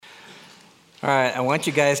All right, I want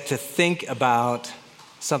you guys to think about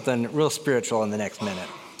something real spiritual in the next minute.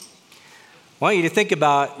 I want you to think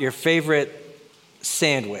about your favorite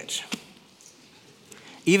sandwich.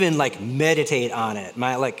 Even meditate on it,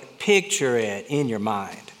 picture it in your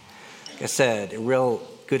mind. Like I said, a real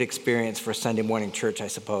good experience for Sunday morning church, I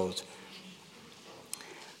suppose.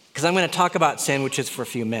 Because I'm going to talk about sandwiches for a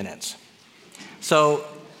few minutes. So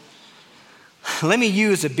let me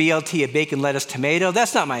use a BLT, a bacon, lettuce, tomato.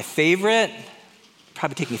 That's not my favorite.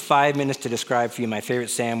 Probably take me 5 minutes to describe for you my favorite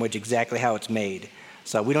sandwich, exactly how it's made.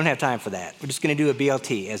 So we don't have time for that. We're just going to do a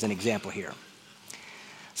BLT as an example here.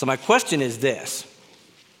 So my question is this.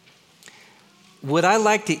 Would I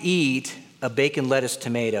like to eat a bacon, lettuce,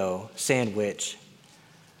 tomato sandwich,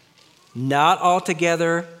 not all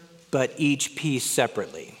together, but each piece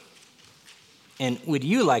separately? And would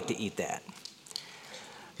you like to eat that?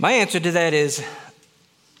 My answer to that is,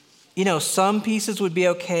 some pieces would be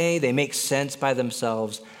okay. They make sense by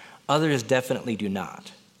themselves. Others definitely do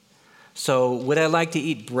not. So would I like to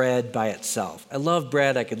eat bread by itself? I love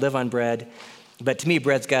bread. I could live on bread. But to me,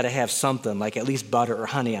 bread's got to have something, like at least butter or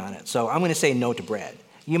honey on it. So I'm going to say no to bread.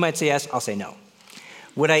 You might say yes. I'll say no.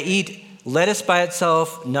 Would I eat lettuce by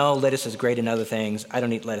itself? No, lettuce is great in other things. I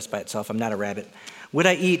don't eat lettuce by itself. I'm not a rabbit. Would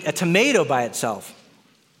I eat a tomato by itself?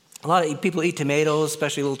 A lot of people eat tomatoes,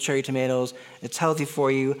 especially little cherry tomatoes. It's healthy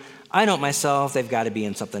for you. I don't myself. They've got to be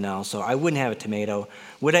in something else, so I wouldn't have a tomato.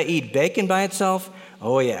 Would I eat bacon by itself?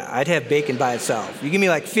 Oh, yeah, I'd have bacon by itself. You give me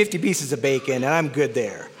 50 pieces of bacon, and I'm good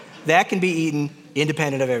there. That can be eaten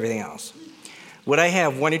independent of everything else. Would I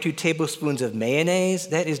have 1 or 2 tablespoons of mayonnaise?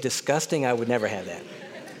 That is disgusting. I would never have that.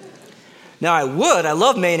 Now, I would. I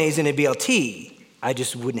love mayonnaise in a BLT. I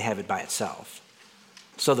just wouldn't have it by itself.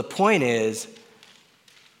 So the point is,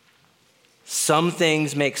 some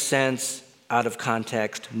things make sense out of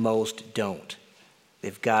context, most don't.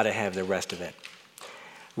 They've got to have the rest of it.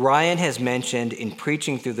 Ryan has mentioned in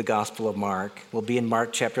preaching through the Gospel of Mark, we'll be in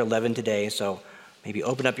Mark chapter 11 today, so maybe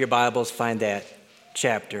open up your Bibles, find that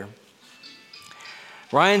chapter.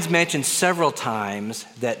 Ryan's mentioned several times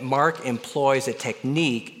that Mark employs a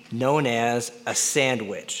technique known as a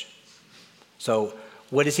sandwich. So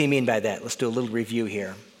what does he mean by that? Let's do a little review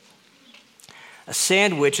here. A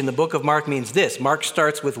sandwich in the book of Mark means this. Mark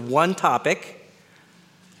starts with one topic.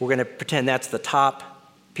 We're going to pretend that's the top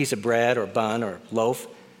piece of bread or bun or loaf.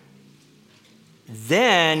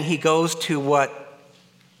 Then he goes to what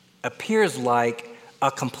appears like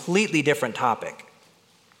a completely different topic.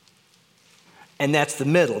 And that's the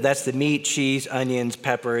middle. That's the meat, cheese, onions,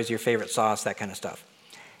 peppers, your favorite sauce, that kind of stuff.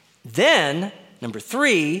 Then, number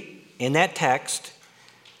 3, in that text,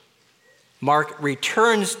 Mark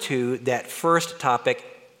returns to that first topic.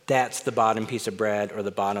 That's the bottom piece of bread or the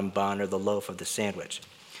bottom bun or the loaf of the sandwich.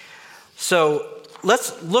 So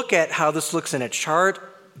let's look at how this looks in a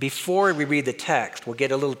chart before we read the text. We'll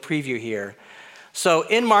get a little preview here. So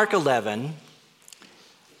in Mark 11,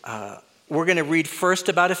 we're going to read first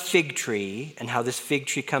about a fig tree and how this fig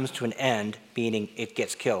tree comes to an end, meaning it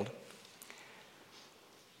gets killed.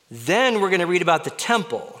 Then we're going to read about the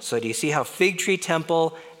temple. So do you see how fig tree,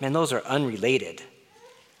 temple, man, those are unrelated.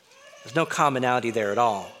 There's no commonality there at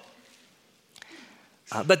all.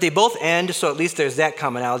 But they both end, so at least there's that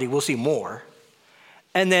commonality. We'll see more.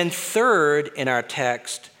 And then third in our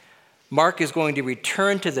text, Mark is going to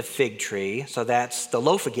return to the fig tree. So that's the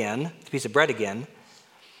loaf again, the piece of bread again.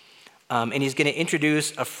 And he's going to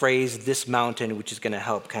introduce a phrase, this mountain, which is going to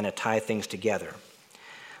help kind of tie things together.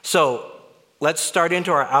 So let's start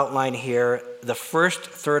into our outline here, the first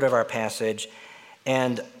third of our passage.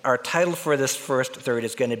 And our title for this first third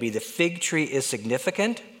is going to be The Fig Tree is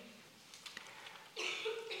Significant,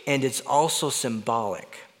 and it's also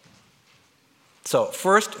symbolic. So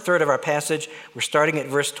first third of our passage, we're starting at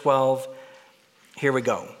verse 12. Here we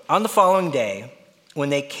go. On the following day, when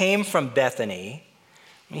they came from Bethany,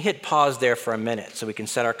 let me hit pause there for a minute so we can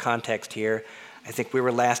set our context here. I think we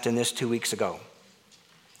were last in this 2 weeks ago.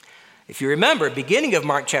 If you remember, beginning of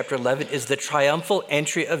Mark chapter 11 is the triumphal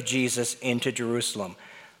entry of Jesus into Jerusalem.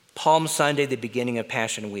 Palm Sunday, the beginning of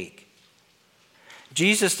Passion Week.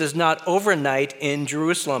 Jesus does not overnight in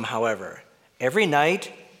Jerusalem, however. Every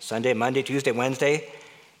night, Sunday, Monday, Tuesday, Wednesday,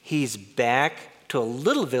 he's back to a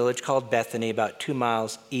little village called Bethany, about 2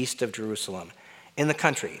 miles east of Jerusalem, in the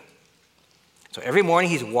country. So every morning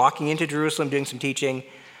he's walking into Jerusalem doing some teaching,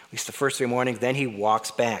 at least the first 3 mornings, then he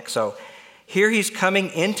walks back. So here he's coming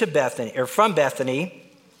into Bethany, or from Bethany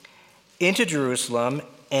into Jerusalem,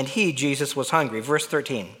 and he, Jesus, was hungry. Verse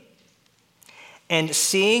 13. And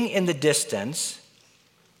seeing in the distance,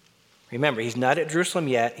 remember, he's not at Jerusalem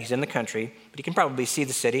yet, he's in the country, but he can probably see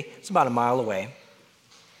the city. It's about a mile away.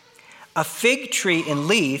 A fig tree in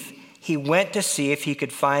leaf, he went to see if he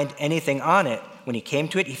could find anything on it. When he came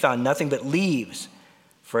to it, he found nothing but leaves,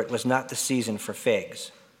 for it was not the season for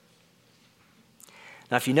figs.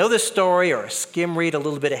 Now, if you know this story or skim read a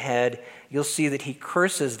little bit ahead, you'll see that he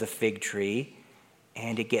curses the fig tree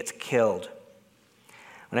and it gets killed.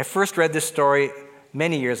 When I first read this story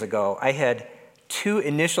many years ago, I had two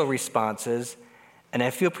initial responses, and I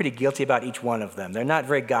feel pretty guilty about each one of them. They're not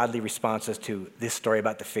very godly responses to this story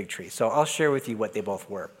about the fig tree, so I'll share with you what they both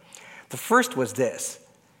were. The first was this.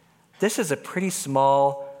 This is a pretty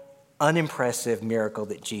small, unimpressive miracle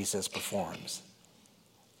that Jesus performs.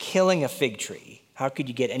 Killing a fig tree. How could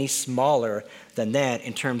you get any smaller than that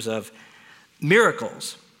in terms of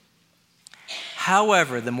miracles?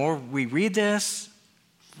 However, the more we read this,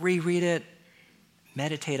 reread it,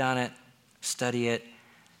 meditate on it, study it,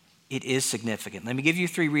 it is significant. Let me give you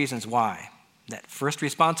 3 reasons why. That first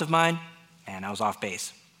response of mine, and I was off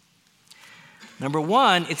base. Number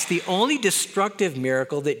 1, it's the only destructive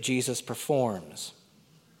miracle that Jesus performs.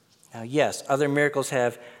 Now, yes, other miracles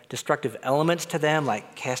have destructive elements to them,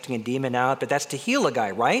 like casting a demon out, but that's to heal a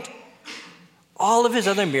guy, right? All of his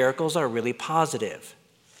other miracles are really positive.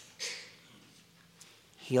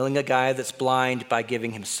 Healing a guy that's blind by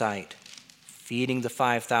giving him sight, feeding the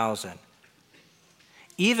 5,000,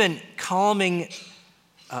 even calming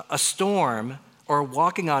a storm or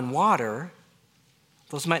walking on water.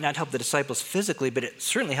 Those might not help the disciples physically, but it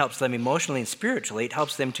certainly helps them emotionally and spiritually. It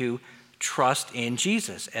helps them to trust in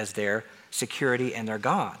Jesus as their security and their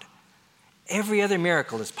God. Every other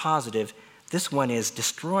miracle is positive. This one is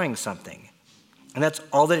destroying something. And that's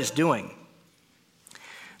all that it's doing.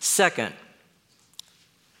 Second,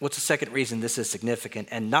 what's the second reason this is significant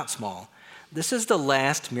and not small? This is the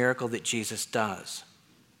last miracle that Jesus does.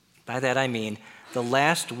 By that I mean the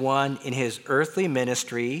last one in his earthly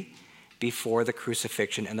ministry before the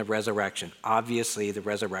crucifixion and the resurrection. Obviously, the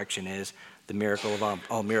resurrection is the miracle of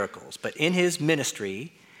all miracles. But in his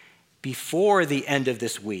ministry, before the end of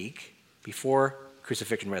this week, before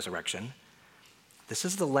crucifixion and resurrection, this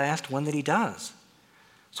is the last one that he does.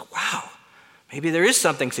 So, wow, maybe there is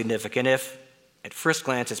something significant if, at first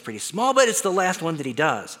glance, it's pretty small, but it's the last one that he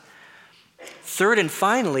does. Third and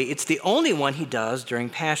finally, it's the only one he does during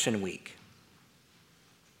Passion Week.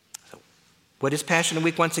 So, what is Passion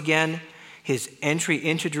Week once again? His entry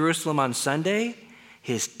into Jerusalem on Sunday,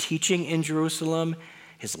 his teaching in Jerusalem,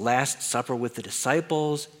 his Last Supper with the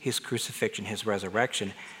disciples, his crucifixion, his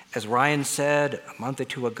resurrection. As Ryan said a month or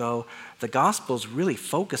two ago, the Gospels really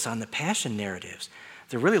focus on the Passion narratives.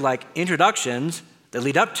 They're really like introductions that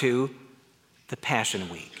lead up to the Passion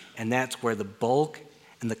Week. And that's where the bulk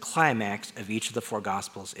and the climax of each of the 4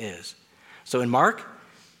 Gospels is. So in Mark,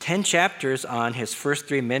 10 chapters on his first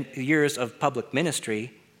 3 years of public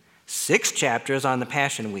ministry, 6 chapters on the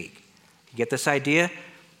Passion Week. You get this idea?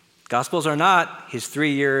 Gospels are not his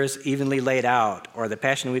 3 years evenly laid out, or the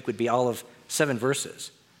Passion Week would be all of 7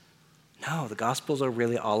 verses. No, the Gospels are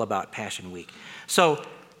really all about Passion Week. So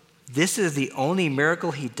this is the only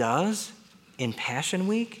miracle he does in Passion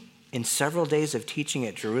Week, in several days of teaching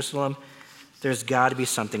at Jerusalem. There's got to be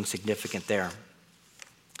something significant there.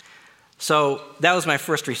 So that was my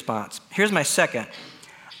first response. Here's my second.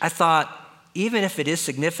 I thought, even if it is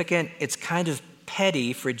significant, it's kind of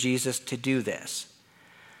petty for Jesus to do this.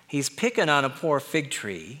 He's picking on a poor fig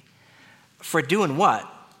tree for doing what?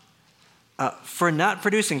 For not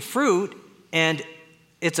producing fruit, and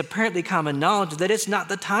it's apparently common knowledge that it's not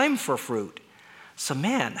the time for fruit. So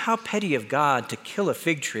man, how petty of God to kill a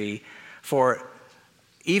fig tree for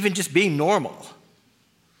even just being normal,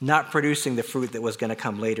 not producing the fruit that was going to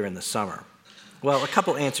come later in the summer. Well, a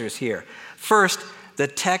couple answers here. First, the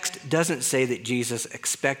text doesn't say that Jesus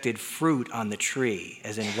expected fruit on the tree,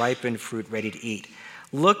 as in ripened fruit ready to eat.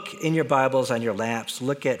 Look in your Bibles on your laps,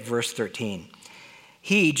 look at verse 13.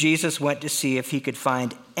 He, Jesus, went to see if he could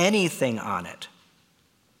find anything on it.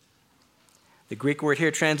 The Greek word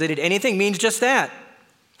here translated anything means just that,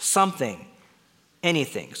 something,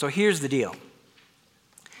 anything. So here's the deal.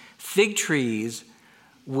 Fig trees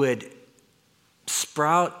would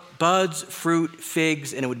sprout buds, fruit,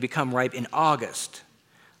 figs, and it would become ripe in August.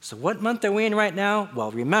 So what month are we in right now?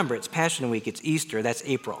 Well, remember, it's Passion Week, it's Easter, that's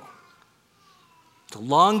April. So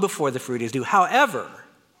long before the fruit is due. However,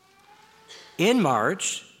 in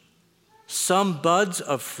March, some buds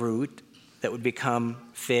of fruit that would become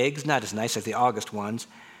figs, not as nice as the August ones,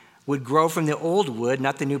 would grow from the old wood,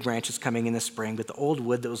 not the new branches coming in the spring, but the old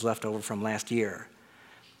wood that was left over from last year.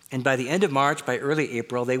 And by the end of March, by early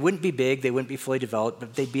April, they wouldn't be big, they wouldn't be fully developed,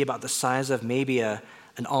 but they'd be about the size of maybe an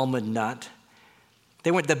almond nut.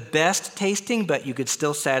 They weren't the best tasting, but you could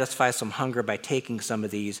still satisfy some hunger by taking some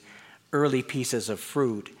of these early pieces of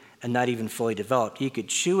fruit and not even fully developed. You could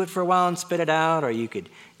chew it for a while and spit it out, or you could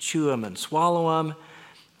chew them and swallow them,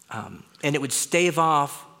 and it would stave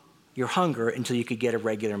off your hunger until you could get a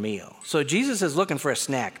regular meal. So Jesus is looking for a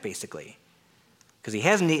snack, basically, because he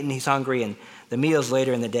hasn't eaten, he's hungry, and the meal's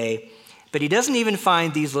later in the day. But he doesn't even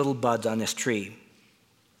find these little buds on this tree.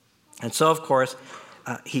 And so, of course,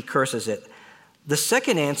 he curses it. The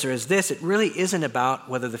second answer is this: it really isn't about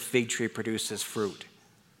whether the fig tree produces fruit.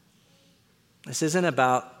 This isn't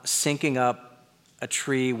about syncing up a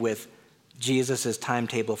tree with Jesus'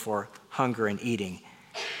 timetable for hunger and eating.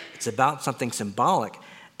 It's about something symbolic.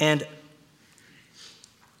 And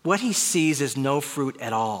what he sees is no fruit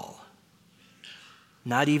at all.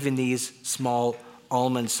 Not even these small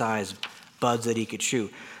almond-sized buds that he could chew.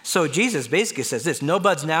 So Jesus basically says this: no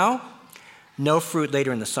buds now, no fruit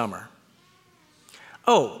later in the summer.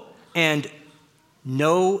 Oh, and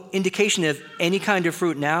no indication of any kind of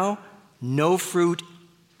fruit now, no fruit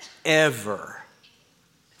ever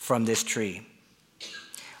from this tree.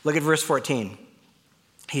 Look at verse 14.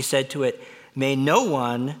 He said to it, "May no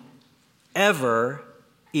one ever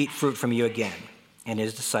eat fruit from you again." And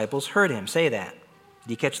his disciples heard him say that.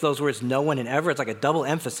 Do you catch those words, no one and ever? It's like a double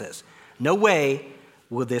emphasis. No way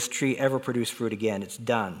will this tree ever produce fruit again. It's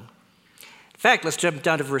done. In fact, let's jump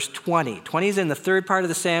down to verse 20. 20 is in the third part of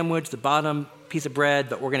the sandwich, the bottom piece of bread,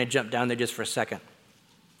 but we're going to jump down there just for a second.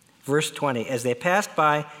 Verse 20, as they passed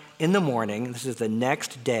by in the morning, this is the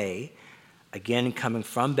next day, again coming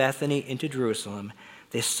from Bethany into Jerusalem,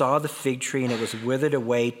 they saw the fig tree and it was withered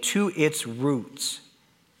away to its roots.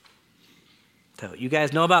 So you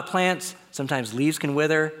guys know about plants? Sometimes leaves can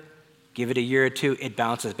wither. Give it a year or two, it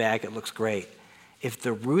bounces back, it looks great. If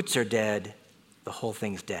the roots are dead, the whole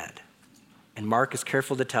thing's dead. And Mark is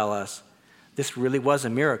careful to tell us this really was a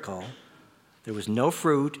miracle. There was no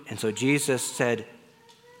fruit, and so Jesus said,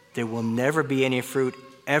 there will never be any fruit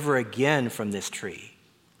ever again from this tree.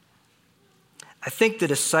 I think the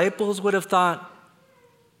disciples would have thought,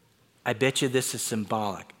 I bet you this is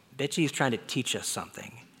symbolic. I bet you he's trying to teach us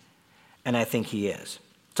something. And I think he is.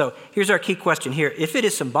 So here's our key question here. If it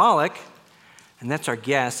is symbolic, and that's our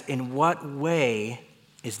guess, in what way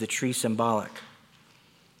is the tree symbolic?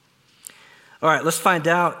 All right, let's find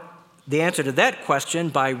out the answer to that question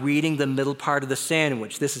by reading the middle part of the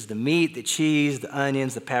sandwich. This is the meat, the cheese, the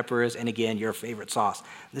onions, the peppers, and again, your favorite sauce.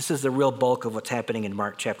 This is the real bulk of what's happening in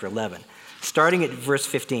Mark chapter 11. Starting at verse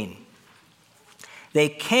 15. They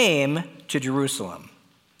came to Jerusalem.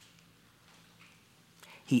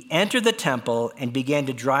 He entered the temple and began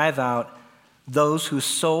to drive out those who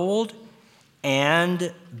sold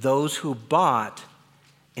and those who bought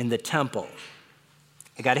in the temple.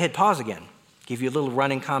 I got to hit pause again. Give you a little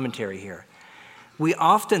running commentary here. We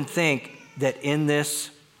often think that in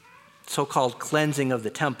this so-called cleansing of the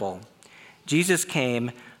temple, Jesus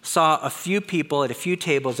came, saw a few people at a few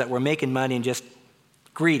tables that were making money and just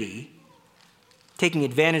greedy, taking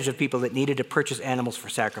advantage of people that needed to purchase animals for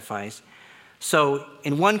sacrifice. So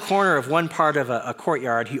in one corner of one part of a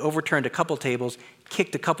courtyard, he overturned a couple tables,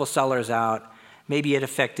 kicked a couple sellers out. Maybe it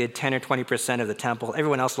affected 10 or 20% of the temple.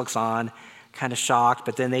 Everyone else looks on, kind of shocked,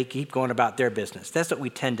 but then they keep going about their business. That's what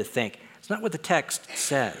we tend to think. It's not what the text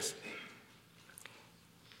says.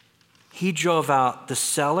 He drove out the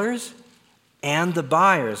sellers and the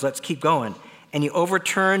buyers. Let's keep going. And he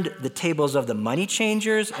overturned the tables of the money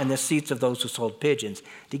changers and the seats of those who sold pigeons.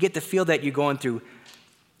 To get the feel that you're going through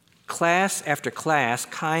class after class,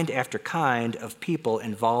 kind after kind of people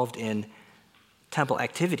involved in temple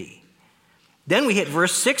activity. Then we hit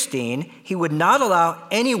verse 16. He would not allow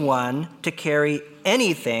anyone to carry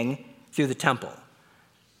anything through the temple.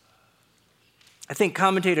 I think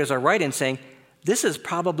commentators are right in saying this is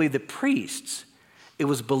probably the priests. It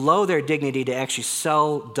was below their dignity to actually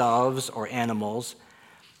sell doves or animals.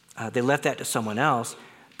 They left that to someone else.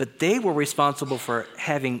 But they were responsible for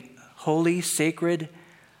having holy, sacred,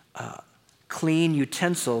 clean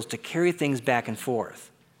utensils to carry things back and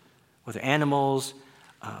forth. Whether animals,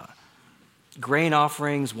 grain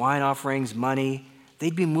offerings, wine offerings, money,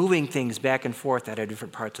 they'd be moving things back and forth at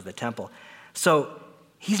different parts of the temple. So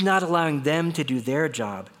he's not allowing them to do their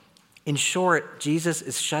job. In short, Jesus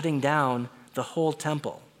is shutting down the whole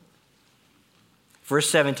temple. Verse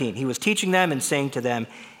 17, he was teaching them and saying to them,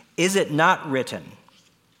 "Is it not written,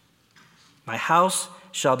 my house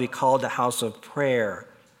shall be called a house of prayer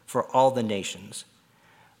for all the nations,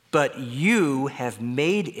 but you have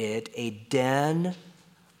made it a den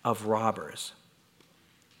of robbers."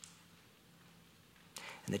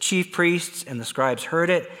 And the chief priests and the scribes heard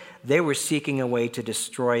it. They were seeking a way to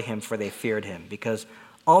destroy him, for they feared him, because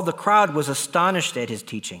all the crowd was astonished at his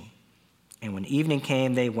teaching. And when evening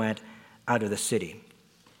came, they went out of the city.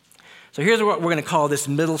 So here's what we're going to call this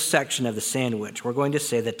middle section of the sandwich. We're going to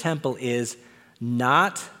say the temple is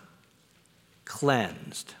not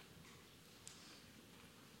cleansed.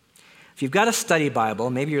 If you've got a study Bible,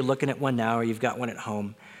 maybe you're looking at one now or you've got one at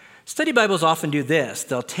home, study Bibles often do this.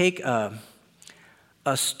 They'll take a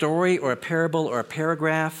story or a parable or a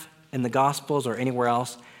paragraph in the Gospels or anywhere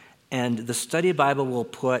else, and the study Bible will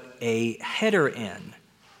put a header in,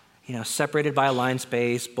 separated by a line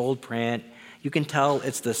space, bold print. You can tell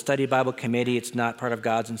it's the study Bible committee. It's not part of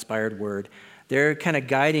God's inspired word. They're kind of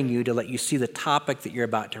guiding you to let you see the topic that you're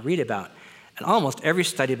about to read about. And almost every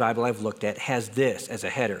study Bible I've looked at has this as a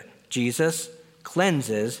header: Jesus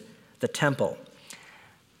cleanses the temple.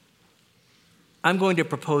 I'm going to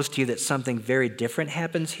propose to you that something very different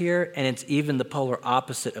happens here, and it's even the polar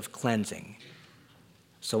opposite of cleansing.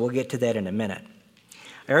 So we'll get to that in a minute.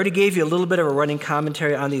 I already gave you a little bit of a running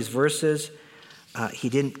commentary on these verses. He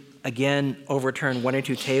didn't, again, overturn one or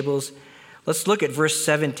two tables. Let's look at verse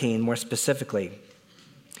 17 more specifically.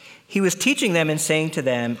 He was teaching them and saying to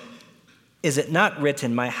them, "Is it not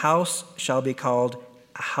written, my house shall be called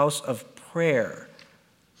a house of prayer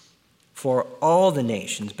for all the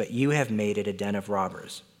nations, but you have made it a den of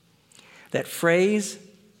robbers"? That phrase,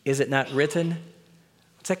 "is it not written,"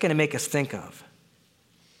 what's that going to make us think of?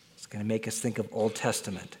 It's going to make us think of Old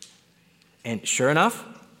Testament. And sure enough,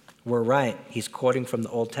 we're right. He's quoting from the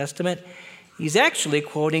Old Testament. He's actually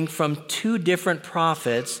quoting from two different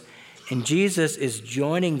prophets, and Jesus is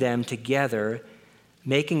joining them together,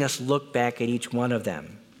 making us look back at each one of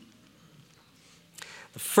them.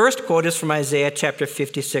 The first quote is from Isaiah chapter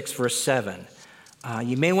 56, verse 7.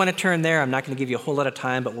 You may want to turn there. I'm not going to give you a whole lot of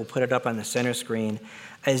time, but we'll put it up on the center screen.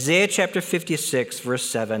 Isaiah chapter 56, verse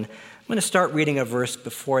 7. I'm going to start reading a verse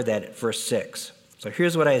before that at verse 6. So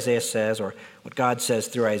here's what Isaiah says, or what God says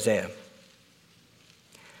through Isaiah.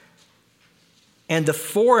 "And the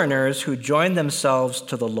foreigners who join themselves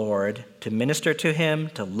to the Lord, to minister to him,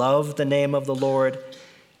 to love the name of the Lord,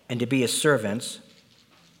 and to be his servants,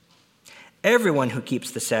 everyone who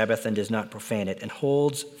keeps the Sabbath and does not profane it, and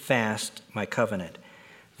holds fast my covenant."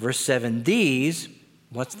 Verse 7, these,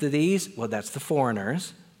 what's the these? Well, that's the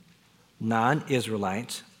foreigners,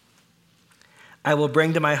 non-Israelites. "I will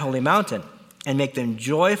bring to my holy mountain and make them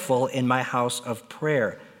joyful in my house of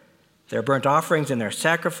prayer. Their burnt offerings and their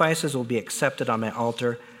sacrifices will be accepted on my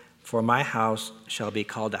altar, for my house shall be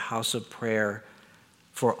called a house of prayer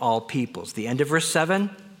for all peoples." The end of verse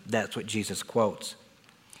 7, that's what Jesus quotes.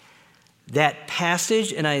 That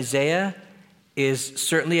passage in Isaiah is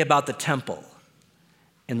certainly about the temple.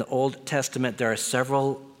 In the Old Testament, there are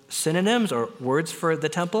several synonyms or words for the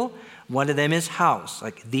temple. One of them is house,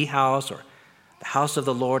 like the house or the house of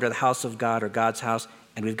the Lord or the house of God or God's house.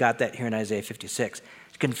 And we've got that here in Isaiah 56.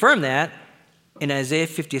 To confirm that, in Isaiah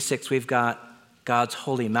 56, we've got God's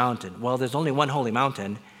holy mountain. Well, there's only one holy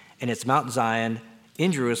mountain, and it's Mount Zion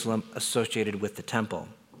in Jerusalem associated with the temple.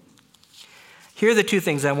 Here are the two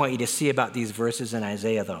things I want you to see about these verses in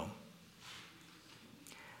Isaiah, though.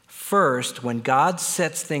 First, when God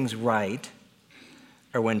sets things right,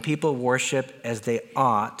 or when people worship as they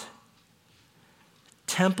ought,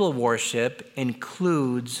 temple worship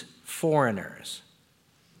includes foreigners.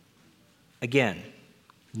 Again,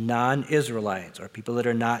 non-Israelites, or people that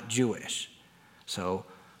are not Jewish. So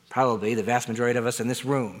probably the vast majority of us in this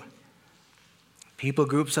room. People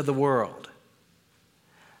groups of the world.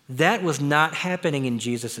 That was not happening in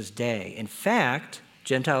Jesus' day. In fact,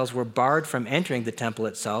 Gentiles were barred from entering the temple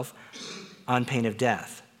itself on pain of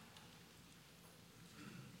death.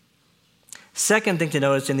 Second thing to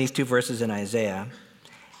notice in these two verses in Isaiah,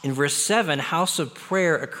 in verse 7, house of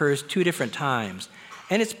prayer occurs two different times,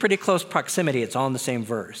 and it's pretty close proximity. It's all in the same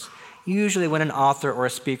verse. Usually when an author or a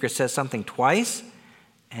speaker says something twice,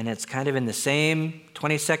 and it's kind of in the same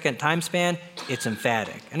 20-second time span, it's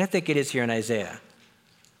emphatic. And I think it is here in Isaiah.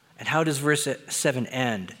 And how does verse 7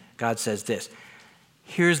 end? God says this: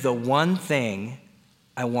 "Here's the one thing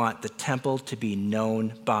I want the temple to be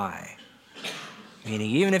known by."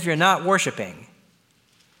 Meaning, even if you're not worshiping,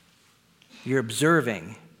 you're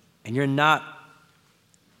observing, and you're not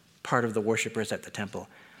part of the worshipers at the temple.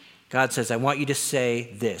 God says, I want you to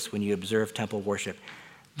say this when you observe temple worship: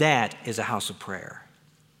 that is a house of prayer.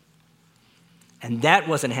 And that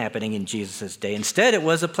wasn't happening in Jesus' day. Instead, it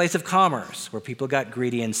was a place of commerce where people got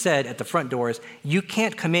greedy and said at the front doors, you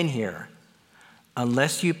can't come in here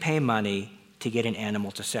unless you pay money to get an animal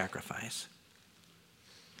to sacrifice.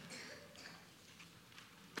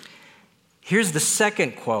 Here's the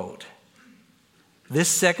second quote. This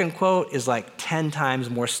second quote is like 10 times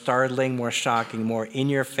more startling, more shocking, more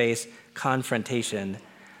in-your-face confrontation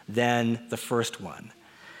than the first one.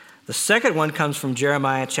 The second one comes from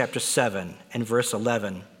Jeremiah chapter 7 and verse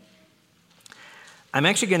 11. I'm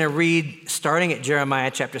actually going to read starting at Jeremiah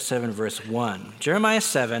chapter 7, verse 1. Jeremiah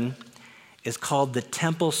 7 is called the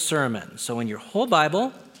Temple Sermon. So in your whole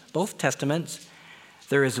Bible, both Testaments,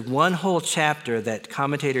 there is one whole chapter that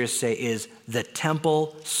commentators say is the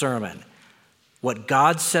Temple Sermon, what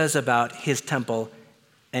God says about his temple,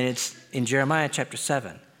 and it's in Jeremiah chapter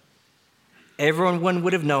 7. Everyone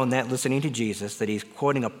would have known that listening to Jesus, that he's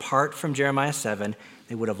quoting a part from Jeremiah 7.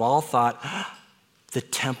 They would have all thought, the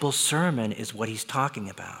Temple Sermon is what he's talking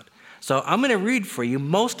about. So I'm going to read for you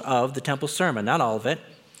most of the Temple Sermon, not all of it,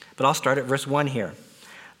 but I'll start at verse 1 here.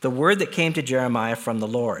 The word that came to Jeremiah from the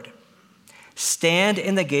Lord. Stand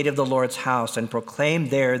in the gate of the Lord's house and proclaim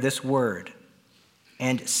there this word,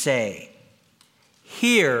 and say,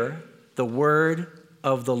 hear the word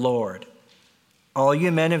of the Lord, all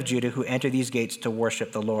you men of Judah who enter these gates to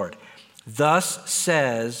worship the Lord. Thus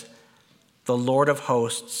says the Lord of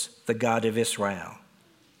hosts, the God of Israel.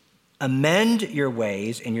 Amend your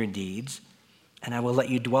ways and your deeds, and I will let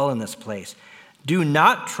you dwell in this place. Do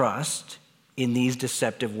not trust in these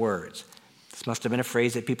deceptive words. This must have been a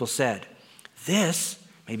phrase that people said. This,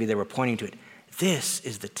 maybe they were pointing to it, this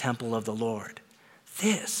is the temple of the Lord.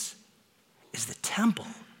 This is the temple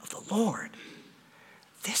of the Lord.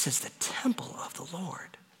 This is the temple of the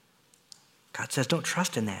Lord. God says, don't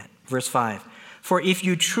trust in that. Verse 5, for if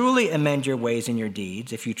you truly amend your ways and your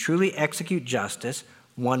deeds, if you truly execute justice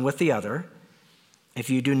one with the other,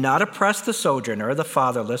 if you do not oppress the sojourner, the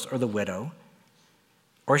fatherless, or the widow,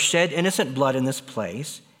 or shed innocent blood in this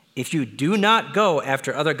place, if you do not go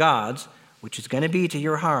after other gods, which is going to be to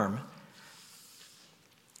your harm,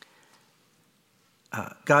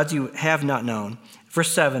 gods you have not known. Verse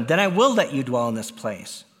 7, then I will let you dwell in this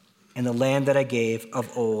place, in the land that I gave of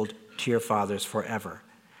old to your fathers forever.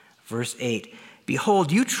 Verse 8, behold,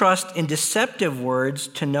 you trust in deceptive words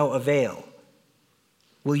to no avail.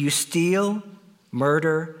 Will you steal,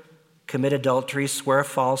 murder, commit adultery, swear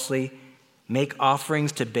falsely, make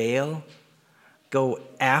offerings to Baal, go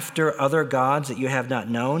after other gods that you have not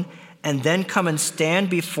known, and then come and stand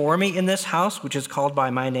before me in this house, which is called by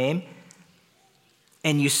my name,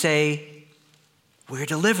 and you say, we're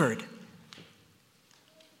delivered,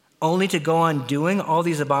 only to go on doing all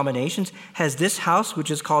these abominations? Has this house, which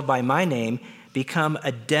is called by my name, become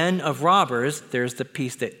a den of robbers? There's the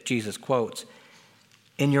piece that Jesus quotes.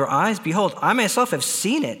 In your eyes, behold, I myself have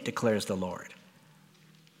seen it, declares the Lord.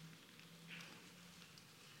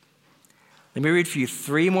 Let me read for you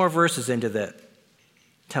 3 more verses into the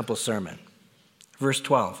Temple Sermon. Verse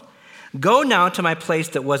 12. Go now to my place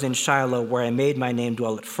that was in Shiloh, where I made my name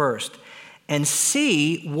dwell at first, and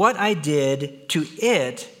see what I did to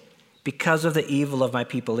it because of the evil of my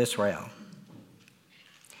people Israel.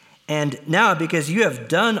 And now, because you have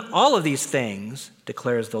done all of these things,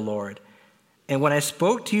 declares the Lord, and when I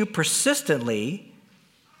spoke to you persistently,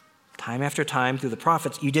 time after time through the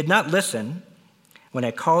prophets, you did not listen. When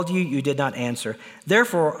I called you, you did not answer.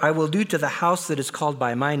 Therefore, I will do to the house that is called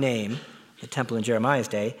by my name, the temple in Jeremiah's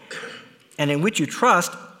day, and in which you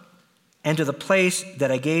trust, and to the place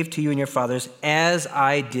that I gave to you and your fathers, as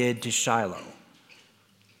I did to Shiloh.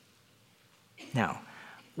 Now,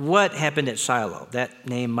 what happened at Shiloh? That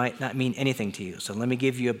name might not mean anything to you, so let me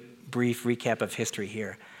give you a brief recap of history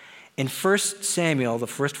here. In 1 Samuel, the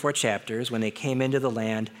first 4 chapters, when they came into the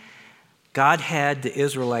land, God had the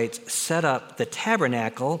Israelites set up the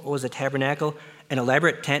tabernacle. What was a tabernacle? An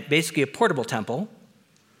elaborate tent, basically a portable temple.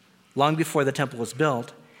 Long before the temple was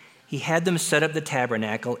built, he had them set up the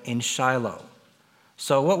tabernacle in Shiloh.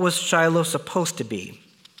 So what was Shiloh supposed to be?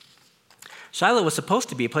 Shiloh was supposed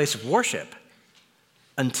to be a place of worship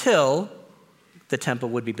until the temple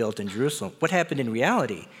would be built in Jerusalem. What happened in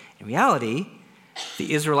reality? In reality,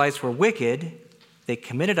 the Israelites were wicked. They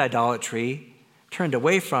committed idolatry, turned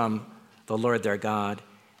away from the Lord their God.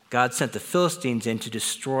 God sent the Philistines in to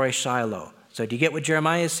destroy Shiloh. So do you get what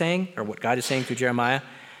Jeremiah is saying, or what God is saying through Jeremiah?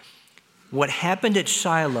 What happened at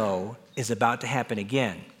Shiloh is about to happen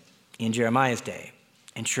again in Jeremiah's day.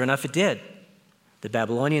 And sure enough, it did. The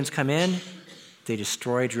Babylonians come in, they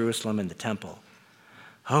destroy Jerusalem and the temple.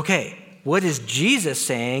 Okay, what is Jesus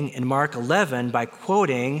saying in Mark 11 by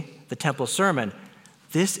quoting the Temple Sermon?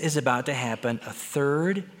 This is about to happen a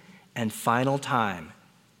third and final time.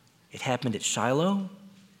 It happened at Shiloh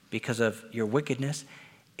because of your wickedness.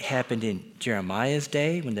 It happened in Jeremiah's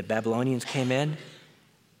day when the Babylonians came in.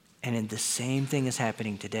 And the same thing is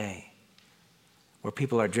happening today, where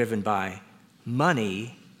people are driven by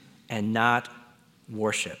money and not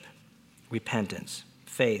worship, repentance,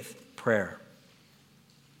 faith, prayer.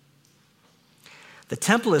 The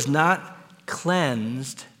temple is not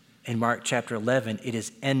cleansed in Mark chapter 11, it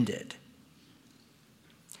is ended.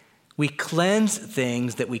 We cleanse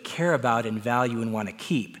things that we care about and value and want to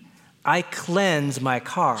keep. I cleanse my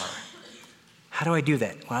car. How do I do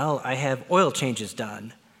that? Well, I have oil changes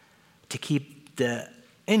done to keep the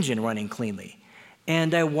engine running cleanly.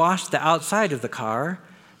 And I wash the outside of the car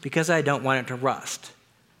because I don't want it to rust.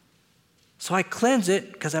 So I cleanse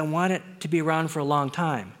it because I want it to be around for a long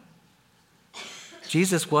time.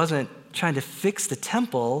 Jesus wasn't trying to fix the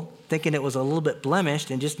temple, thinking it was a little bit blemished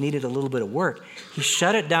and just needed a little bit of work. He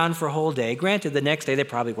shut it down for a whole day. Granted, the next day they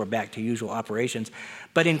probably were back to usual operations.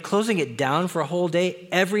 But in closing it down for a whole day,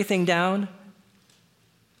 everything down,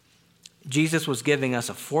 Jesus was giving us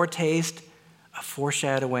a foretaste, a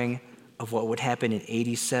foreshadowing of what would happen in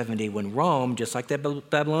AD 70 when Rome, just like the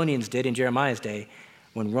Babylonians did in Jeremiah's day,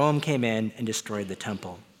 when Rome came in and destroyed the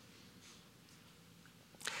temple.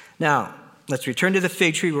 Now, let's return to the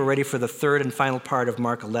fig tree. We're ready for the third and final part of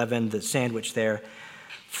Mark 11, the sandwich there,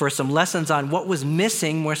 for some lessons on what was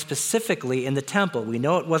missing more specifically in the temple. We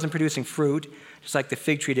know it wasn't producing fruit, just like the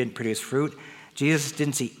fig tree didn't produce fruit. Jesus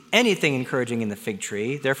didn't see anything encouraging in the fig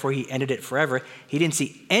tree, therefore he ended it forever. He didn't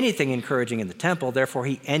see anything encouraging in the temple, therefore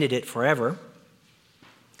he ended it forever.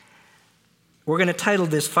 We're going to title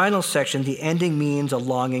this final section, "The Ending Means a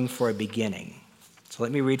Longing for a Beginning." So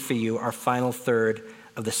let me read for you our final third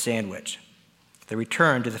of the sandwich, the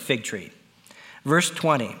return to the fig tree. Verse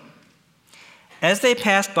 20, "As they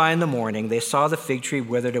passed by in the morning, they saw the fig tree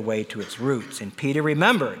withered away to its roots. And Peter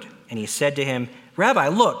remembered, and he said to him, 'Rabbi,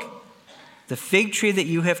 look, the fig tree that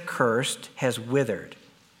you have cursed has withered.'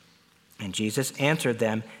 And Jesus answered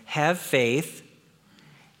them, 'Have faith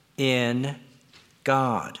in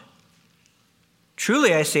God.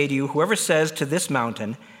 Truly I say to you, whoever says to this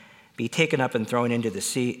mountain, be taken up and thrown into the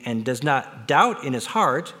sea, and does not doubt in his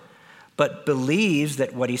heart, but believes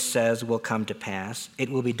that what he says will come to pass, it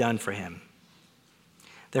will be done for him.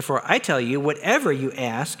 Therefore I tell you, whatever you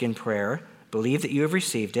ask in prayer, believe that you have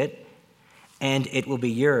received it, and it will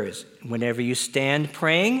be yours. Whenever you stand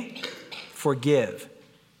praying, forgive,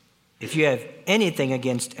 if you have anything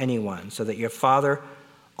against anyone, so that your Father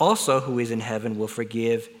also who is in heaven will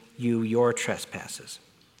forgive you your trespasses.'"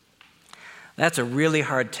 That's a really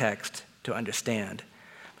hard text to understand.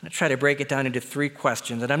 I'm going to try to break it down into 3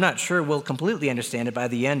 questions, and I'm not sure we'll completely understand it by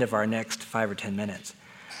the end of our next 5 or 10 minutes,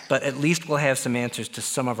 but at least we'll have some answers to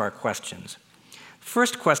some of our questions.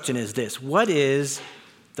 First question is this: what is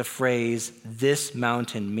the phrase, "this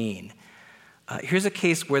mountain," mean? Here's a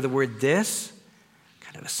case where the word "this,"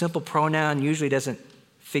 kind of a simple pronoun, usually doesn't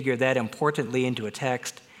figure that importantly into a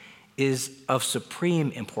text, is of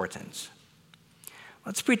supreme importance.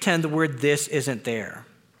 Let's pretend the word "this" isn't there,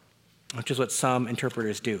 which is what some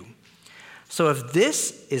interpreters do. So if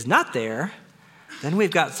 "this" is not there, then we've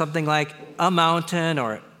got something like a mountain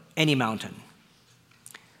or any mountain.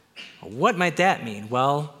 What might that mean?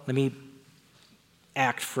 Well, let me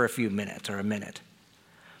act for a few minutes or a minute.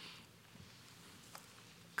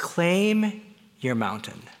 Claim your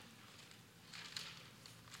mountain.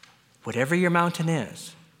 Whatever your mountain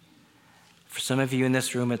is. For some of you in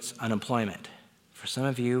this room, it's unemployment. For some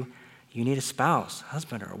of you, you need a spouse,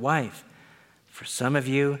 husband, or a wife. For some of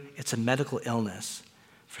you, it's a medical illness.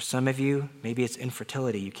 For some of you, maybe it's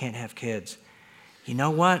infertility. You can't have kids. You know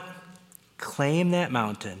what? Claim that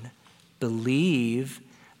mountain. Believe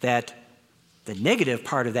that the negative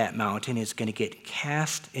part of that mountain is going to get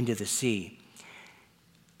cast into the sea.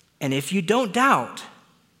 And if you don't doubt,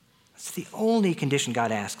 that's the only condition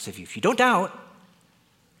God asks of you. If you don't doubt,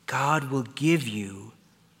 God will give you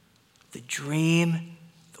the dream,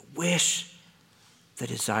 the wish, the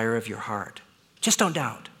desire of your heart. Just don't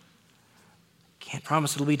doubt. Can't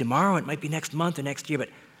promise it'll be tomorrow. It might be next month or next year, but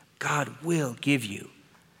God will give you.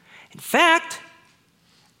 In fact,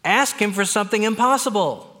 ask him for something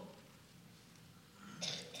impossible.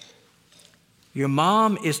 Your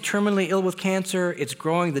mom is terminally ill with cancer. It's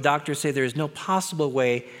growing. The doctors say there is no possible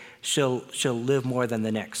way she'll live more than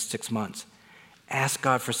the next 6 months. Ask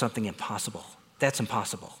God for something impossible. That's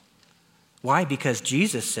impossible. Why? Because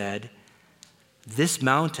Jesus said, this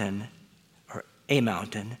mountain, or a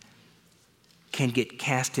mountain, can get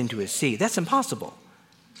cast into a sea. That's impossible.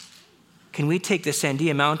 Can we take the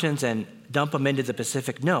Sandia Mountains and dump them into the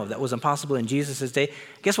Pacific? No, that was impossible in Jesus' day.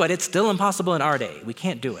 Guess what? It's still impossible in our day. We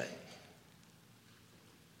can't do it.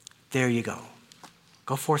 There you go.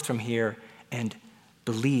 Go forth from here and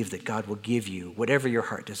believe that God will give you whatever your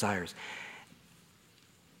heart desires.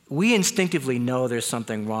 We instinctively know there's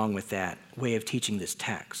something wrong with that way of teaching this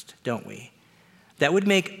text, don't we? That would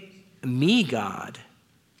make me God,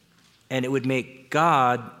 and it would make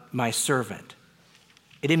God my servant.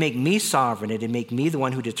 It'd make me sovereign. It'd make me the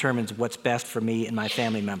one who determines what's best for me and my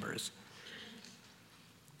family members.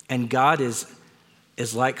 And God is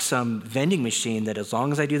like some vending machine that as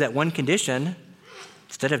long as I do that one condition,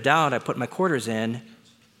 instead of doubt, I put my quarters in,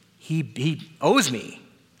 he owes me.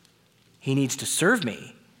 He needs to serve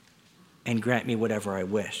me and grant me whatever I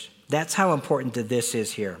wish. That's how important that this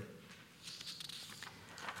is here.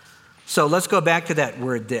 So let's go back to that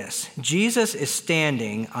word this. Jesus is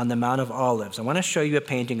standing on the Mount of Olives. I want to show you a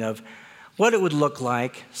painting of what it would look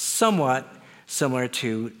like, somewhat similar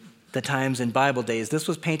to the times in Bible days. This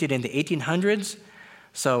was painted in the 1800s,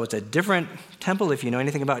 so it's a different temple if you know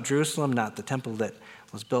anything about Jerusalem, not the temple that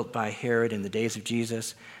was built by Herod in the days of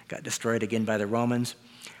Jesus, got destroyed again by the Romans.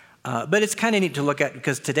 But it's kind of neat to look at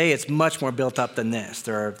because today it's much more built up than this.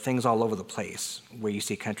 There are things all over the place where you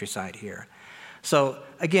see countryside here. So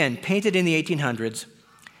again, painted in the 1800s,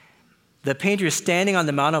 the painter is standing on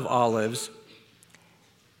the Mount of Olives.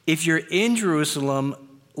 If you're in Jerusalem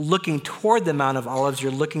looking toward the Mount of Olives,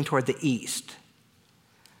 you're looking toward the east.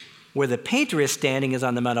 Where the painter is standing is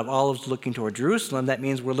on the Mount of Olives looking toward Jerusalem. That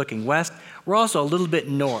means we're looking west. We're also a little bit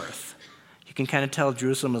north. You can kind of tell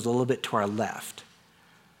Jerusalem is a little bit to our left.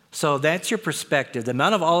 So that's your perspective. The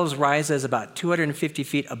Mount of Olives rises about 250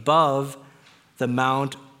 feet above the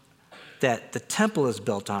mount that the temple is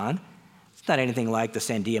built on. It's not anything like the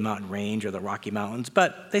Sandia Mountain Range or the Rocky Mountains,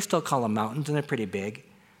 but they still call them mountains, and they're pretty big.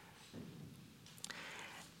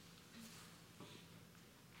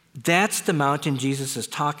 That's the mountain Jesus is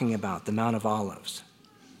talking about, the Mount of Olives.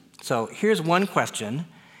 So here's one question.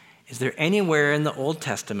 Is there anywhere in the Old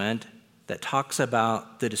Testament that talks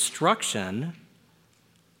about the destruction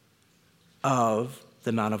of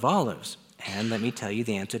the Mount of Olives? And let me tell you,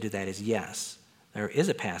 the answer to that is yes. There is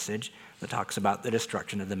a passage that talks about the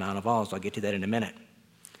destruction of the Mount of Olives. I'll get to that in a minute.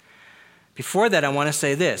 Before that, I want to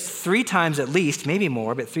say this. 3 times at least, maybe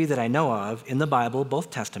more, but 3 that I know of, in the Bible,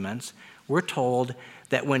 both Testaments, we're told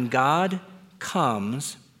that when God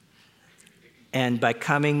comes, and by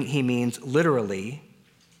coming he means literally,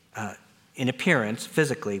 in appearance,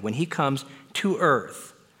 physically, when he comes to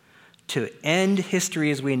earth to end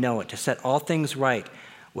history as we know it, to set all things right,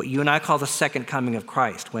 what you and I call the second coming of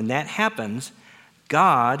Christ, when that happens,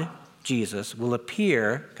 God, Jesus, will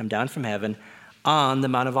appear, come down from heaven, on the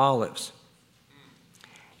Mount of Olives.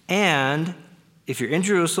 And if you're in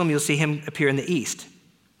Jerusalem, you'll see him appear in the east.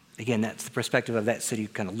 Again, that's the perspective of that city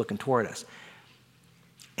kind of looking toward us.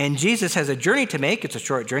 And Jesus has a journey to make. It's a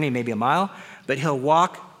short journey, maybe a mile, but he'll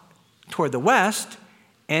walk toward the west,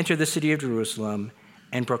 enter the city of Jerusalem,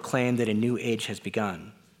 and proclaim that a new age has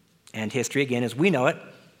begun. And history, again, as we know it,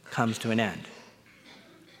 comes to an end.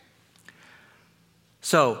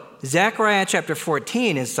 So, Zechariah chapter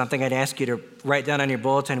 14 is something I'd ask you to write down on your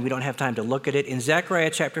bulletin. We don't have time to look at it. In Zechariah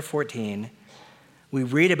chapter 14, we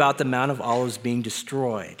read about the Mount of Olives being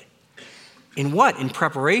destroyed. In what? In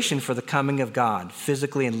preparation for the coming of God,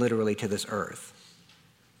 physically and literally, to this earth.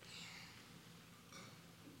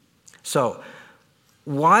 So,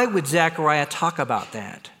 why would Zechariah talk about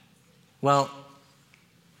that? Well,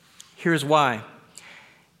 here's why.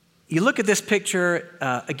 You look at this picture,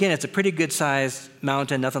 again, it's a pretty good-sized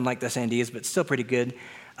mountain, nothing like the Sandias, but still pretty good.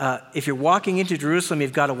 If you're walking into Jerusalem,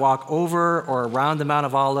 you've got to walk over or around the Mount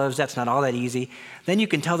of Olives. That's not all that easy. Then you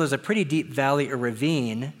can tell there's a pretty deep valley or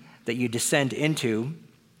ravine that you descend into.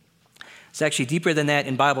 It's actually deeper than that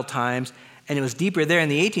in Bible times, and it was deeper there in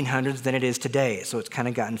the 1800s than it is today, so it's kind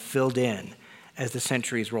of gotten filled in as the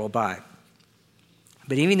centuries roll by.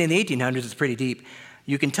 But even in the 1800s, it's pretty deep.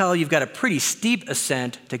 You can tell you've got a pretty steep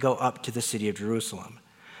ascent to go up to the city of Jerusalem.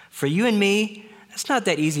 For you and me, it's not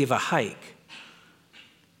that easy of a hike.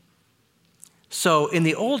 So in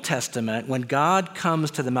the Old Testament, when God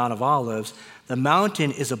comes to the Mount of Olives, the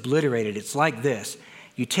mountain is obliterated. It's like this.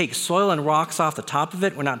 You take soil and rocks off the top of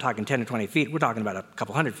it. We're not talking 10 or 20 feet. We're talking about a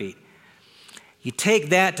couple hundred feet. You take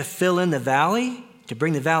that to fill in the valley, to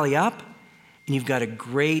bring the valley up, and you've got a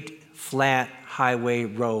great flat highway,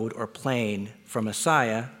 road, or plain for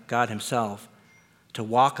Messiah, God himself, to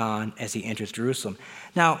walk on as he enters Jerusalem.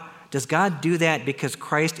 Now, does God do that because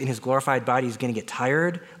Christ in his glorified body is going to get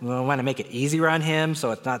tired? We want to make it easier on him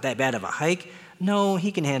so it's not that bad of a hike? No,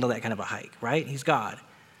 he can handle that kind of a hike, right? He's God.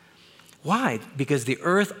 Why? Because the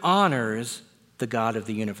earth honors the God of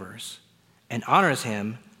the universe and honors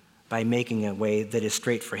him by making a way that is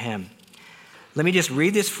straight for him. Let me just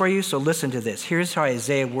read this for you, so listen to this. Here's how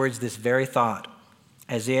Isaiah words this very thought.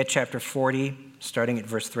 Isaiah chapter 40, starting at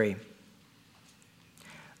verse 3.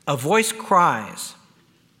 A voice cries,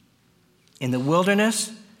 in the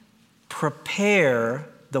wilderness, prepare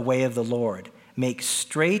the way of the Lord. Make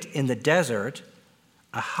straight in the desert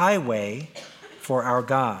a highway for our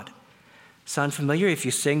God. Sound familiar? If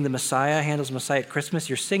you sing the Messiah, Handel's Messiah at Christmas,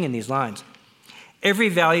 you're singing these lines. Every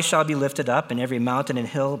valley shall be lifted up, and every mountain and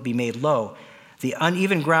hill be made low. The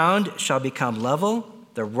uneven ground shall become level,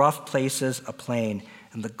 the rough places a plain,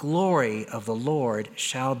 and the glory of the Lord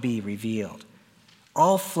shall be revealed.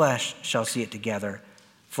 All flesh shall see it together,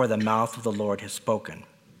 for the mouth of the Lord has spoken.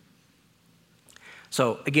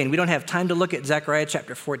 So again, we don't have time to look at Zechariah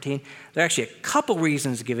chapter 14. There are actually a couple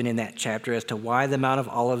reasons given in that chapter as to why the Mount of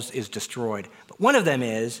Olives is destroyed. But one of them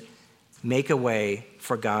is, make a way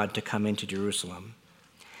for God to come into Jerusalem.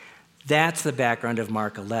 That's the background of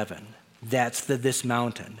Mark 11. That's this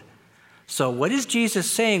mountain. So what is Jesus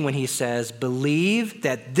saying when he says, believe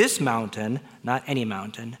that this mountain, not any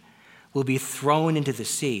mountain, will be thrown into the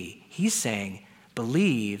sea? He's saying,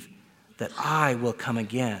 believe that I will come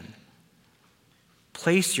again.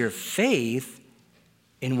 Place your faith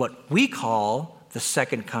in what we call the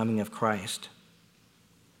second coming of Christ.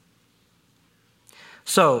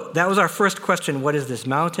 So that was our first question. What is this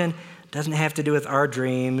mountain? It doesn't have to do with our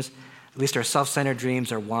dreams, at least our self-centered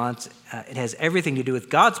dreams or wants. It has everything to do with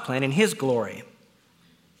God's plan and his glory.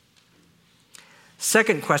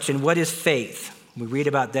 Second question, what is faith? We read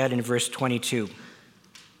about that in verse 22.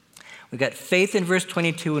 We've got faith in verse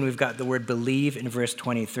 22, and we've got the word believe in verse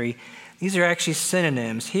 23. These are actually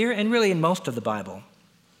synonyms here and really in most of the Bible.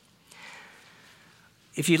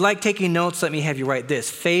 If you'd like taking notes, let me have you write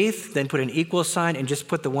this. Faith, then put an equal sign and just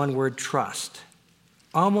put the one word trust.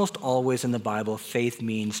 Almost always in the Bible, faith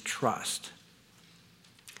means trust.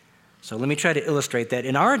 So let me try to illustrate that.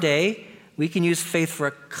 In our day, we can use faith for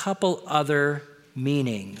a couple other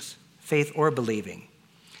meanings, faith or believing.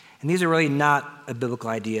 And these are really not a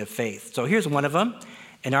biblical idea of faith. So here's one of them.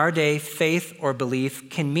 In our day, faith or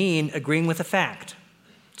belief can mean agreeing with a fact.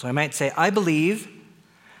 So I might say, I believe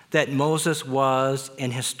that Moses was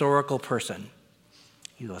an historical person.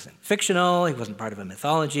 He wasn't fictional, he wasn't part of a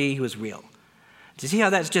mythology, he was real. Do you see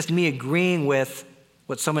how that's just me agreeing with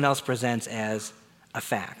what someone else presents as a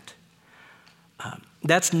fact?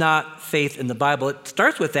 That's not faith in the Bible. It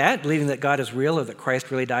starts with that, believing that God is real or that Christ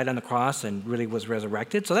really died on the cross and really was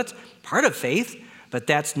resurrected. So that's part of faith, but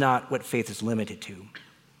that's not what faith is limited to.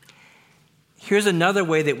 Here's another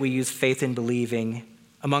way that we use faith in believing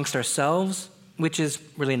amongst ourselves, which is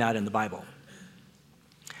really not in the Bible.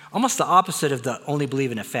 Almost the opposite of the only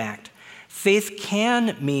believe in a fact. Faith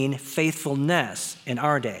can mean faithfulness in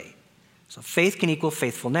our day. So faith can equal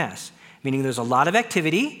faithfulness, meaning there's a lot of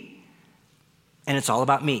activity, and it's all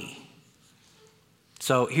about me.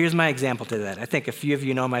 So here's my example to that. I think a few of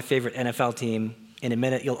you know my favorite NFL team. In a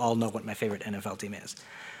minute, you'll all know what my favorite NFL team is.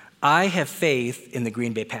 I have faith in the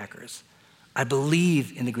Green Bay Packers. I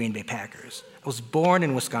believe in the Green Bay Packers. I was born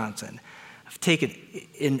in Wisconsin. I've taken,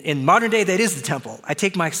 in modern day, that is the temple. I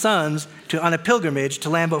take my sons on a pilgrimage to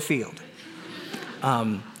Lambeau Field.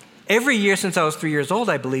 Every year since I was 3 years old,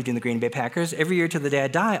 I believed in the Green Bay Packers. Every year till the day I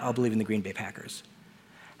die, I'll believe in the Green Bay Packers.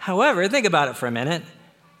 However, think about it for a minute.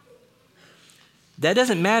 That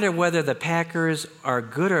doesn't matter whether the Packers are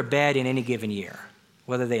good or bad in any given year,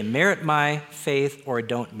 whether they merit my faith or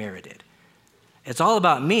don't merit it. It's all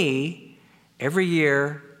about me every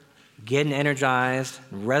year getting energized,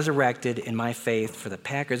 resurrected in my faith for the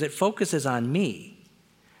Packers. It focuses on me.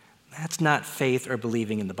 That's not faith or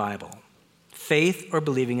believing in the Bible. Faith or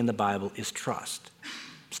believing in the Bible is trust.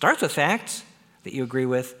 It starts with facts that you agree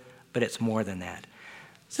with, but it's more than that.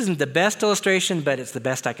 This isn't the best illustration, but it's the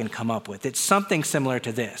best I can come up with. It's something similar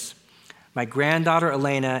to this. My granddaughter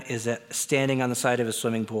Elena is standing on the side of a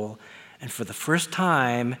swimming pool, and for the first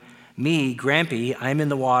time, me, Grampy, I'm in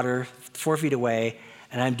the water 4 feet away,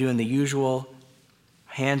 and I'm doing the usual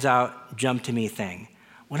hands out, jump to me thing.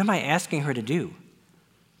 What am I asking her to do?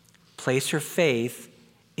 Place her faith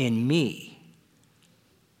in me.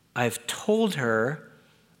 I've told her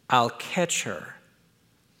I'll catch her.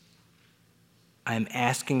 I'm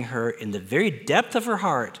asking her in the very depth of her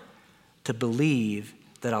heart to believe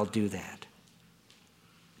that I'll do that,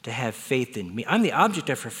 to have faith in me. I'm the object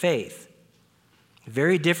of her faith.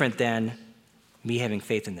 Very different than me having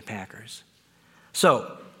faith in the Packers.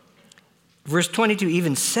 So, verse 22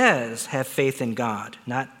 even says, have faith in God,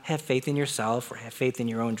 not have faith in yourself or have faith in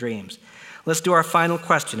your own dreams. Let's do our final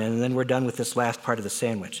question, and then we're done with this last part of the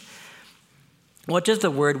sandwich. What does the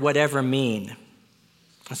word whatever mean?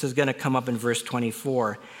 This is going to come up in verse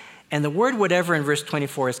 24. And the word whatever in verse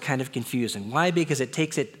 24 is kind of confusing. Why? Because it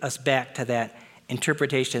takes us back to that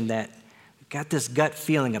interpretation that we've got this gut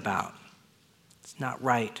feeling about. It's not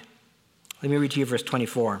right. Let me read to you verse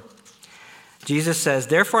 24. Jesus says,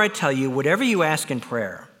 therefore I tell you, whatever you ask in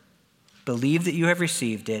prayer, believe that you have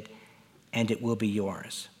received it, and it will be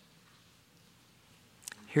yours.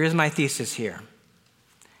 Here's my thesis here.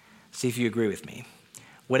 See if you agree with me.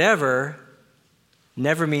 Whatever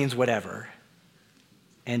never means whatever,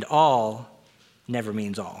 and all never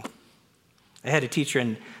means all. I had a teacher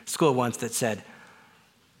in school once that said,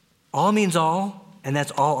 all means all, and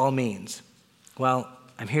that's all means. Well,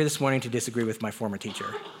 I'm here this morning to disagree with my former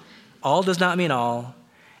teacher. All does not mean all,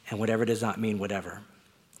 and whatever does not mean whatever.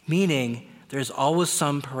 Meaning, there's always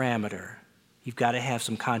some parameter. You've got to have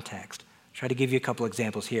some context. I'll try to give you a couple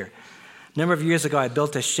examples here. A number of years ago, I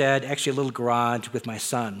built a shed, actually a little garage with my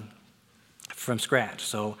son from scratch.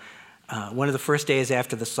 So one of the first days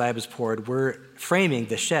after the slab is poured, we're framing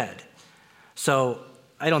the shed. So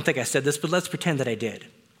I don't think I said this, but let's pretend that I did.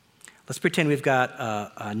 Let's pretend we've got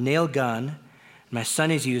a nail gun, and my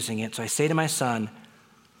son is using it. So I say to my son,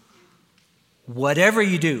 whatever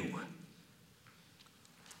you do,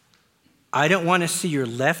 I don't want to see your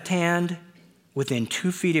left hand within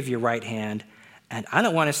 2 feet of your right hand, and I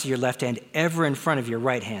don't want to see your left hand ever in front of your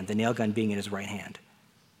right hand, the nail gun being in his right hand.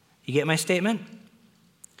 You get my statement?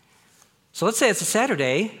 So let's say it's a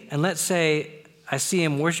Saturday, and let's say I see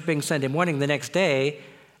him worshiping Sunday morning the next day,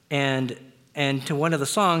 and to one of the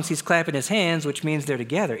songs, he's clapping his hands, which means they're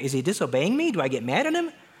together. Is he disobeying me? Do I get mad at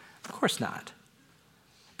him? Of course not.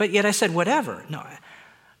 But yet I said, whatever. No,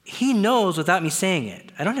 he knows without me saying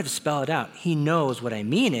it. I don't have to spell it out. He knows what I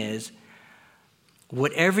mean is,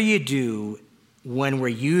 whatever you do when we're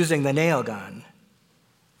using the nail gun,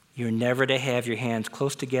 you're never to have your hands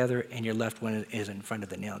close together and your left one is in front of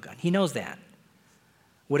the nail gun. He knows that.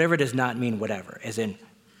 Whatever does not mean whatever, as in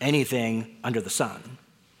anything under the sun.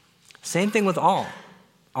 Same thing with all.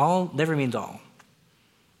 All never means all.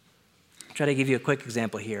 I'll try to give you a quick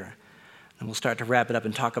example here, and we'll start to wrap it up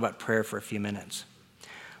and talk about prayer for a few minutes.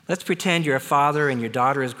 Let's pretend you're a father and your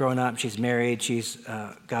daughter has grown up, she's married, she's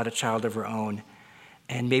got a child of her own,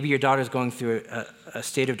 and maybe your daughter's going through a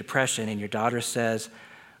state of depression, and your daughter says,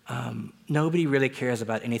 nobody really cares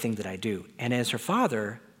about anything that I do. And as her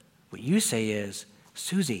father, what you say is,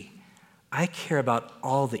 Susie, I care about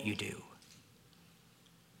all that you do.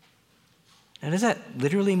 Now, does that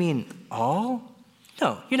literally mean all?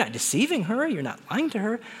 No, you're not deceiving her. You're not lying to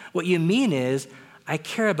her. What you mean is, I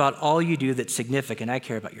care about all you do that's significant. I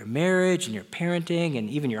care about your marriage and your parenting and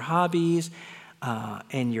even your hobbies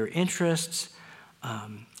and your interests.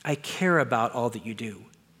 I care about all that you do.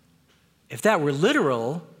 If that were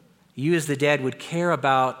literal, you as the dad would care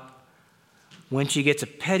about when she gets a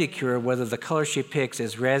pedicure, whether the color she picks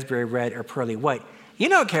is raspberry red or pearly white. You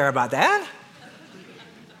don't care about that.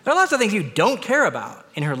 There are lots of things you don't care about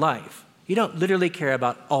in her life. You don't literally care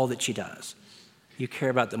about all that she does. You care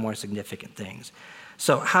about the more significant things.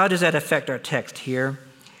 So how does that affect our text here?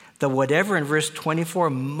 The whatever in verse 24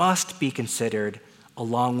 must be considered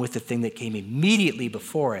along with the thing that came immediately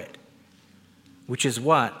before it, which is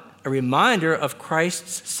what? A reminder of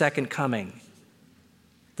Christ's second coming,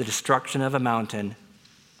 the destruction of a mountain,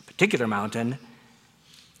 a particular mountain,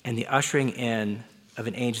 and the ushering in of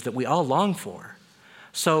an age that we all long for.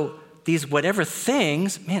 So these whatever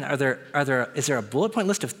things, man, is there a bullet point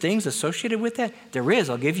list of things associated with that? There is.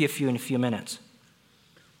 I'll give you a few in a few minutes.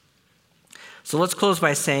 So let's close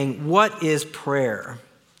by saying, what is prayer?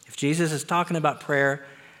 If Jesus is talking about prayer,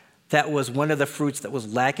 that was one of the fruits that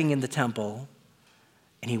was lacking in the temple,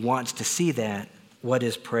 and he wants to see that. What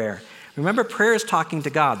is prayer? Remember, prayer is talking to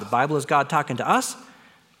God. The Bible is God talking to us.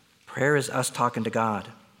 Prayer is us talking to God.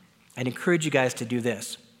 I'd encourage you guys to do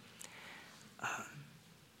this.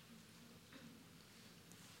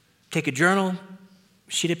 Take a journal,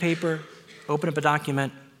 sheet of paper, open up a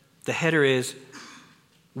document. The header is,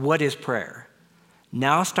 what is prayer?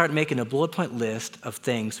 Now start making a bullet point list of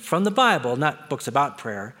things from the Bible, not books about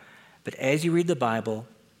prayer, but as you read the Bible,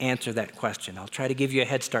 answer that question. I'll try to give you a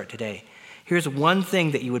head start today. Here's one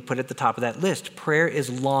thing that you would put at the top of that list. Prayer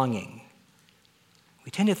is longing.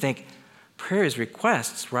 We tend to think prayer is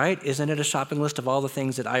requests, right? Isn't it a shopping list of all the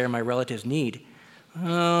things that I or my relatives need?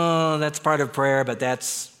 Oh, that's part of prayer, but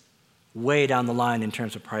that's way down the line in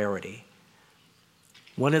terms of priority.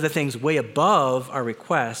 One of the things way above our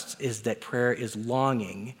requests is that prayer is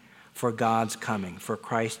longing for God's coming, for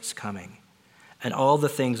Christ's coming, and all the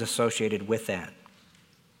things associated with that.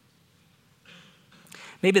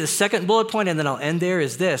 Maybe the second bullet point, and then I'll end there,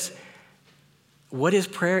 is this. What is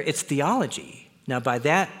prayer? It's theology. Now, by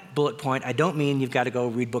that bullet point, I don't mean you've got to go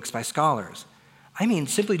read books by scholars. I mean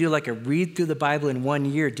simply do like a read through the Bible in 1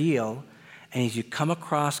 year deal, and as you come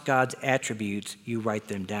across God's attributes, you write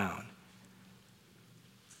them down.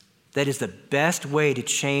 That is the best way to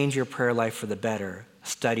change your prayer life for the better.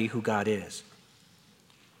 Study who God is.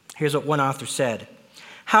 Here's what one author said.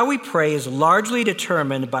 How we pray is largely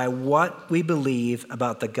determined by what we believe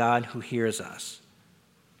about the God who hears us.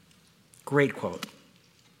 Great quote.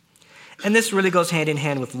 And this really goes hand in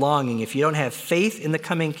hand with longing. If you don't have faith in the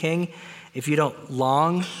coming king, if you don't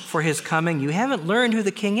long for his coming, you haven't learned who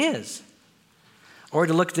the king is. Or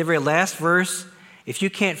to look at the very last verse, if you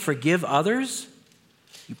can't forgive others,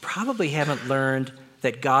 you probably haven't learned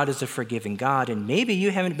that God is a forgiving God, and maybe you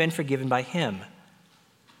haven't been forgiven by him.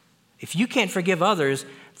 If you can't forgive others,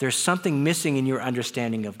 there's something missing in your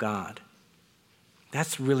understanding of God.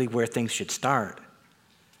 That's really where things should start.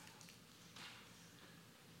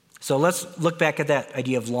 So let's look back at that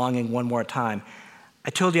idea of longing one more time. I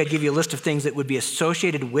told you I'd give you a list of things that would be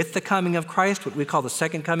associated with the coming of Christ, what we call the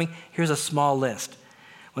second coming. Here's a small list.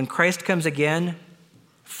 When Christ comes again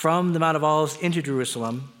from the Mount of Olives into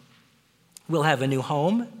Jerusalem, we'll have a new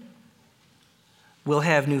home. We'll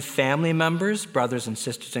have new family members, brothers and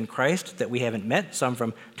sisters in Christ that we haven't met, some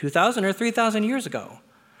from 2,000 or 3,000 years ago.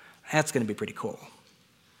 That's going to be pretty cool.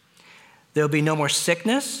 There'll be no more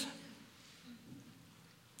sickness.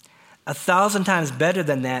 1,000 times better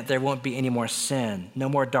than that, there won't be any more sin, no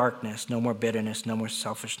more darkness, no more bitterness, no more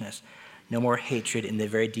selfishness, no more hatred in the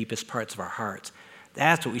very deepest parts of our hearts.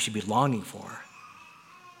 That's what we should be longing for.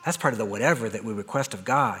 That's part of the whatever that we request of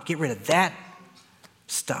God. Get rid of that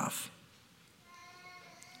stuff.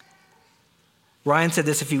 Ryan said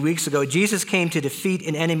this a few weeks ago. Jesus came to defeat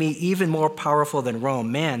an enemy even more powerful than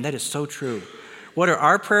Rome. Man, that is so true. What are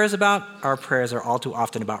our prayers about? Our prayers are all too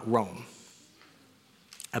often about Rome,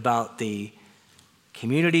 about the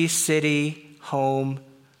community, city, home,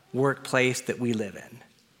 workplace that we live in.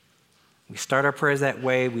 We start our prayers that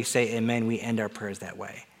way. We say amen. We end our prayers that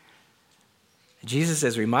way. Jesus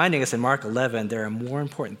is reminding us in Mark 11, there are more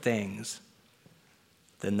important things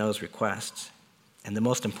than those requests. And the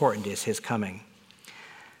most important is his coming.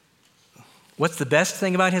 What's the best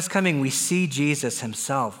thing about his coming? We see Jesus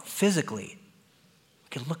himself physically. We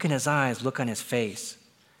can look in his eyes, look on his face.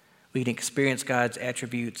 We can experience God's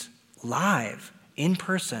attributes live, in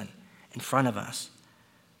person, in front of us.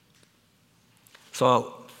 So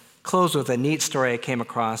I'll close with a neat story I came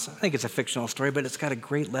across. I think it's a fictional story, but it's got a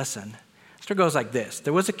great lesson. The story goes like this.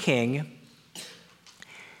 There was a king,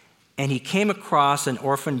 and he came across an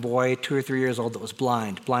orphan boy, 2 or 3 years old, that was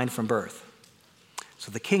blind from birth.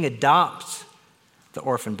 So the king adopts the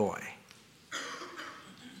orphan boy.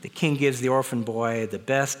 The king gives the orphan boy the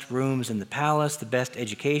best rooms in the palace, the best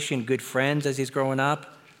education, good friends as he's growing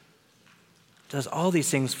up. Does all these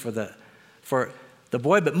things for the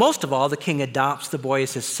boy, but most of all, the king adopts the boy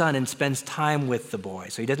as his son and spends time with the boy.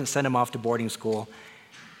 So he doesn't send him off to boarding school.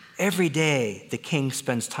 Every day, the king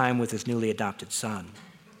spends time with his newly adopted son.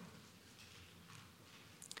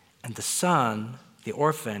 And the son, the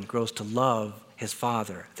orphan, grows to love his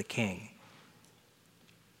father, the king.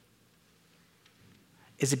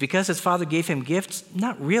 Is it because his father gave him gifts?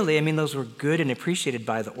 Not really. I mean, those were good and appreciated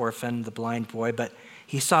by the orphan, the blind boy, but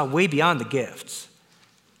he saw way beyond the gifts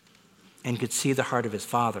and could see the heart of his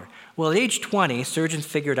father. Well, at age 20, surgeons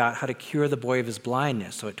figured out how to cure the boy of his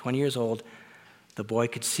blindness. So at 20 years old, the boy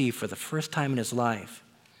could see for the first time in his life.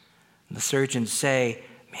 And the surgeons say,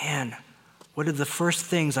 man, what are the first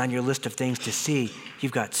things on your list of things to see?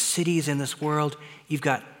 You've got cities in this world. You've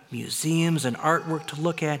got museums and artwork to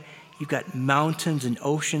look at. You've got mountains and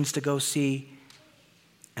oceans to go see.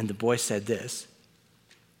 And the boy said this,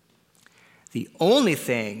 the only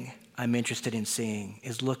thing I'm interested in seeing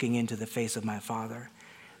is looking into the face of my Father,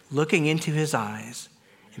 looking into his eyes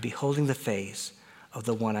and beholding the face of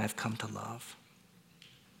the one I've come to love.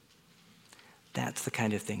 That's the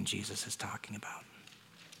kind of thing Jesus is talking about.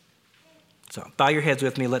 So bow your heads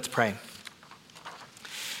with me. Let's pray.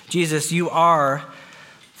 Jesus, you are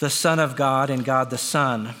the Son of God and God the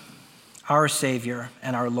Son, our Savior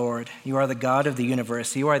and our Lord. You are the God of the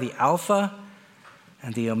universe. You are the Alpha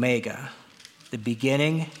and the Omega, the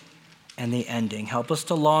beginning and the ending. Help us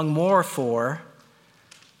to long more for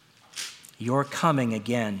your coming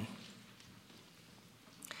again.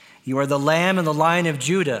 You are the Lamb and the Lion of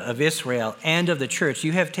Judah, of Israel, and of the church.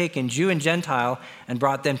 You have taken Jew and Gentile and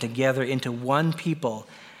brought them together into one people.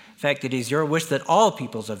 In fact, it is your wish that all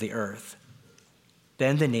peoples of the earth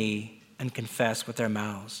bend the knee and confess with their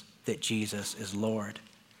mouths that Jesus is Lord.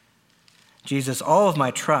 Jesus, all of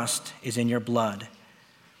my trust is in your blood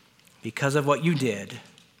because of what you did,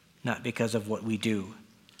 not because of what we do.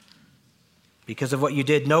 Because of what you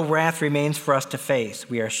did, no wrath remains for us to face.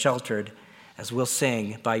 We are sheltered, as we'll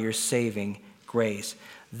sing, by your saving grace.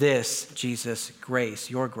 This, Jesus,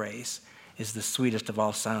 grace, your grace, is the sweetest of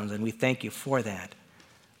all sounds, and we thank you for that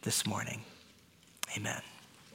this morning. Amen.